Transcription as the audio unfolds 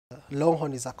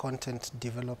Longhorn is a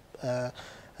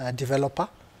developer.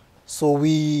 So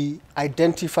we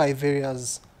identify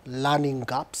various learning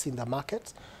gaps in the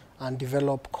market and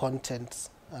develop content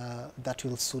that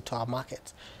will suit our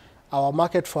market. Our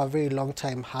market for a very long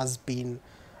time has been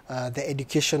the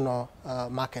educational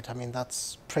market. I mean,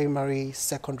 that's primary,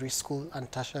 secondary school,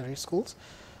 and tertiary schools.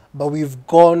 But we've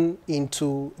gone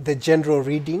into the general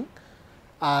reading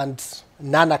and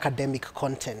non-academic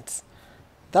content.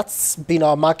 That's been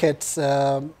our market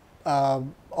that's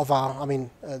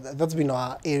been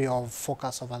our area of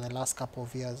focus over the last couple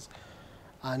of years.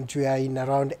 And we are in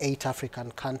around 8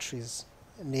 African countries,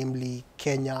 namely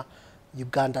Kenya,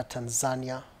 Uganda,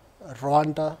 Tanzania,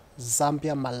 Rwanda,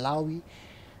 Zambia, Malawi.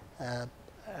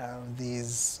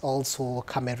 There's also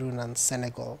Cameroon and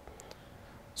Senegal.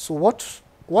 So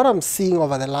what I'm seeing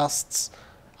over the last,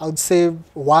 I would say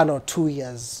 1 or 2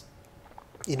 years,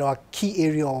 a key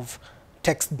area of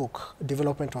textbook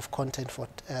development of content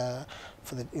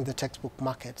in the textbook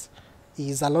market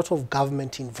is a lot of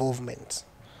government involvement.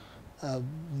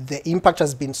 The impact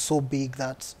has been so big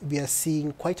that we are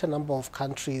seeing quite a number of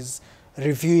countries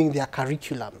reviewing their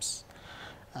curriculums.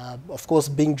 Of course,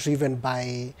 being driven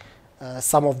by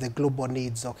some of the global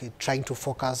needs, trying to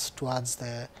focus towards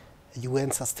the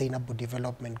UN Sustainable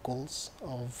Development Goals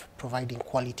of providing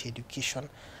quality education.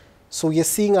 So we are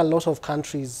seeing a lot of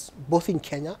countries, both in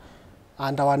Kenya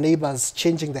and our neighbors,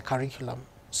 changing the curriculum.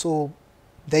 So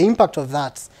the impact of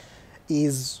that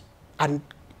is an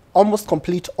almost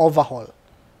complete overhaul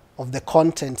of the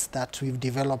content that we've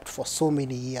developed for so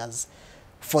many years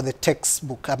for the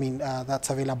textbook, that's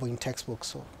available in textbooks,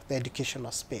 so the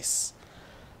educational space.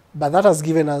 But that has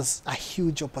given us a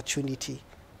huge opportunity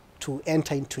to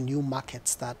enter into new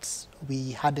markets that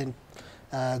we hadn't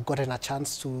gotten a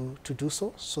chance to do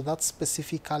so. So that's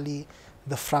specifically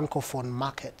the Francophone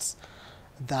markets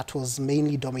that was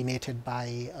mainly dominated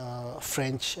by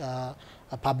French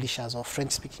publishers or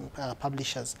French-speaking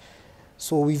publishers.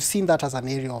 So we've seen that as an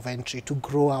area of entry to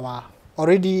grow our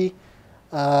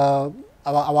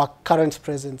current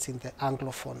presence in the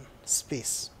Anglophone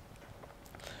space.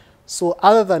 So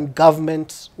other than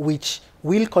government, which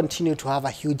will continue to have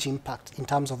a huge impact in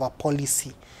terms of our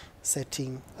policy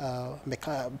setting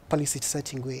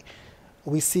way,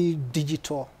 we see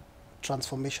digital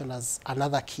transformation as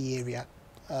another key area.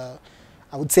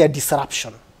 I would say a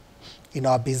disruption in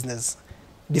our business.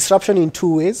 Disruption in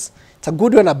 2 ways. It's a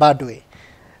good way and a bad way.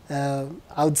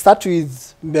 I would start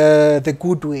with the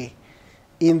good way,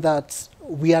 in that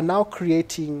we are now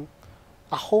creating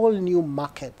a whole new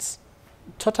market,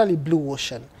 totally blue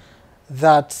ocean,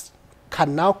 that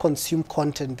can now consume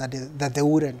content that they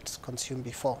wouldn't consume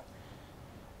before.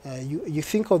 You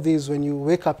think of this when you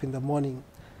wake up in the morning,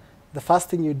 the first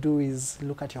thing you do is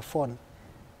look at your phone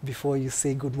before you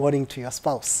say good morning to your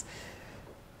spouse.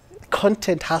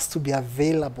 Content has to be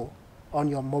available on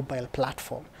your mobile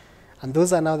platform. And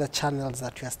those are now the channels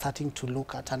that we are starting to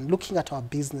look at, and looking at our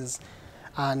business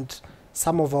and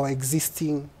some of our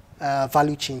existing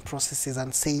value chain processes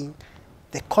and saying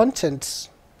the content,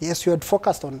 yes, you had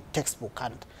focused on textbook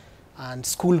and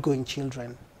school-going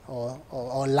children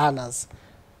or learners.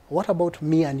 What about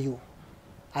me and you?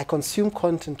 I consume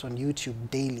content on YouTube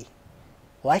daily.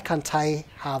 Why can't I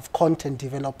have content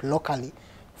developed locally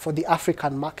for the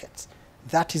African market?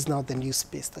 That is now the new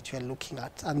space that we are looking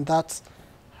at, and that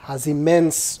has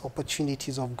immense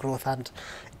opportunities of growth, and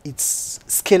it's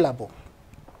scalable.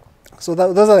 So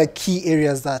those are the key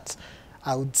areas that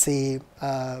I would say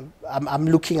I'm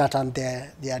looking at, and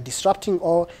they are disrupting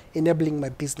or enabling my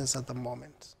business at the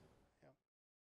moment.